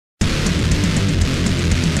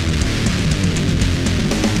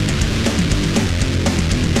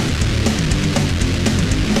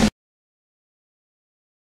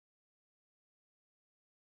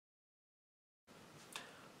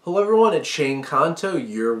Hello everyone, it's Shane Kanto,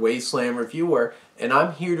 your Wasteland reviewer, and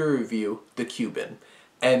I'm here to review The Cuban.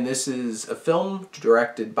 And this is a film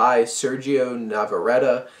directed by Sergio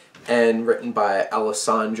Navarrete and written by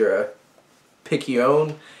Alessandra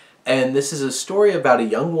Piccione. And this is a story about a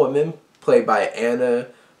young woman played by Anna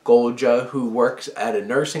Golja who works at a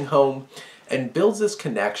nursing home and builds this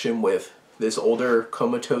connection with this older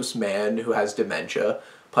comatose man who has dementia,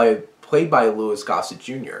 played by Louis Gossett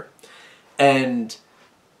Jr. And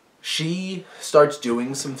she starts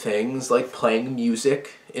doing some things like playing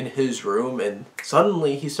music in his room, and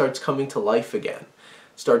suddenly he starts coming to life again.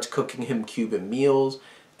 Starts cooking him Cuban meals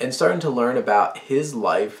and starting to learn about his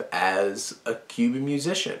life as a Cuban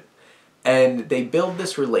musician. And they build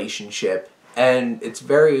this relationship, and it's a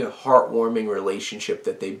very heartwarming relationship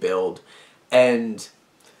that they build. And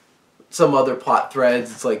some other plot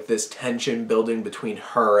threads, it's like this tension building between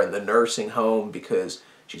her and the nursing home because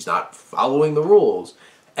she's not following the rules.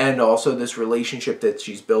 And also this relationship that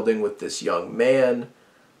she's building with this young man,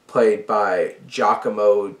 played by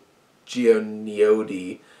Giacomo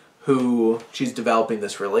Gianniotti, who she's developing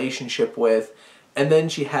this relationship with. And then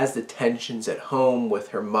she has the tensions at home with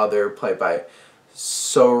her mother, played by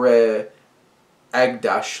Sore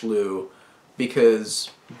Agdashlu,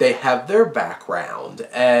 because they have their background,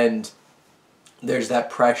 and there's that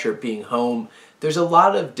pressure being home. There's a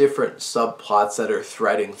lot of different subplots that are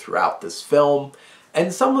threading throughout this film,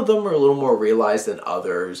 and some of them are a little more realized than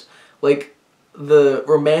others. Like, the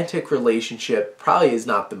romantic relationship probably is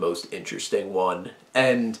not the most interesting one,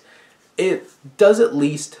 and it does at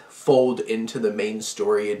least fold into the main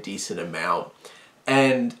story a decent amount.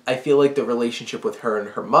 And I feel like the relationship with her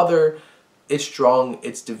and her mother, it's strong,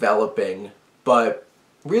 it's developing, but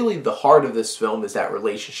really the heart of this film is that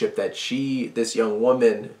relationship that this young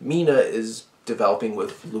woman, Mina, is developing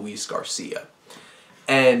with Luis Garcia.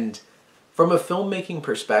 And from a filmmaking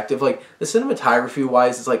perspective, like, the cinematography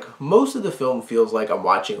wise, it's like most of the film feels like I'm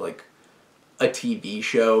watching like a TV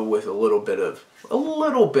show with a little bit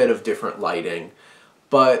of different lighting.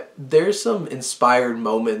 But there's some inspired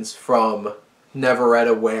moments from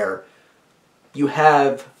Navarrete where you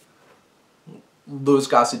have Louis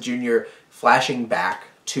Gossett Jr. flashing back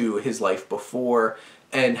to his life before,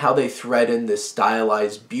 and how they thread in this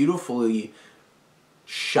stylized, beautifully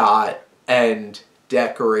shot and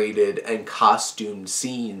decorated and costumed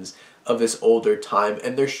scenes of this older time,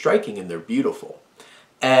 and they're striking and they're beautiful.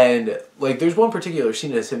 And like, there's one particular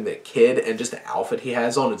scene as him a kid, and just the outfit he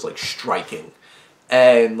has on is like striking,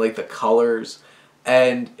 and like the colors,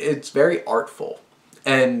 and it's very artful.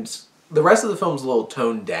 And the rest of the film's a little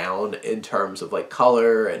toned down in terms of like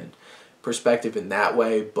color and perspective in that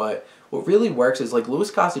way, but what really works is like Louis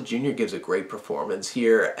Gossett Jr. gives a great performance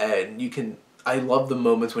here, and I love the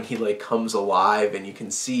moments when he like comes alive and you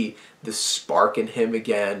can see the spark in him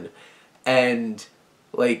again. And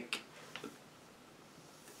like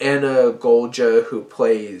Anna Golja, who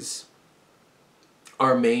plays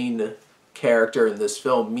our main character in this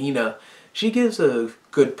film, Mina, she gives a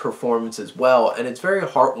good performance as well, and it's very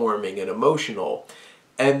heartwarming and emotional.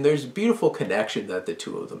 And there's a beautiful connection that the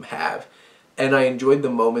two of them have. And I enjoyed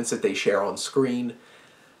the moments that they share on screen.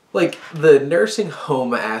 Like, the nursing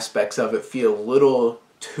home aspects of it feel a little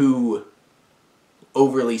too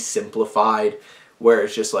overly simplified, where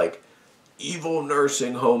it's just like, evil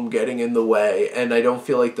nursing home getting in the way, and I don't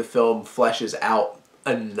feel like the film fleshes out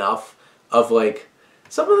enough of like,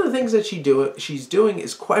 some of the things that she's doing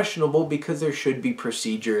is questionable because there should be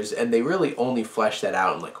procedures, and they really only flesh that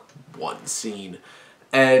out in like one scene.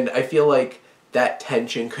 And I feel like that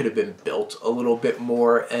tension could have been built a little bit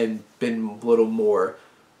more and been a little more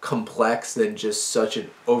complex than just such an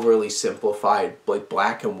overly simplified, like,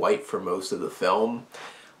 black and white for most of the film.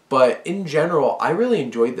 But in general, I really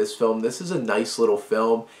enjoyed this film. This is a nice little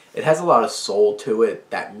film. It has a lot of soul to it.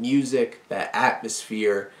 That music, that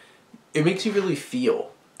atmosphere, it makes you really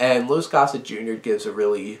feel. And Louis Gossett Jr. gives a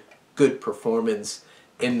really good performance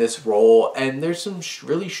in this role, and there's some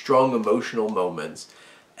really strong emotional moments.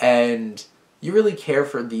 And you really care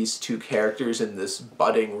for these two characters in this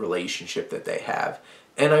budding relationship that they have.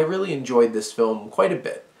 And I really enjoyed this film quite a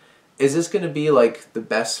bit. Is this going to be like the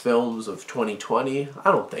best films of 2020?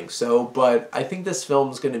 I don't think so, but I think this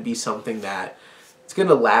film is going to be something that it's going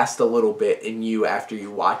to last a little bit in you after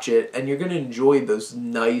you watch it, and you're going to enjoy those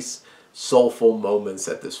nice, soulful moments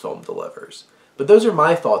that this film delivers. But those are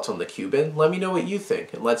my thoughts on The Cuban. Let me know what you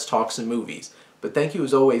think, and let's talk some movies. But thank you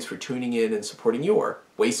as always for tuning in and supporting your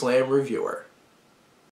Wasteland reviewer.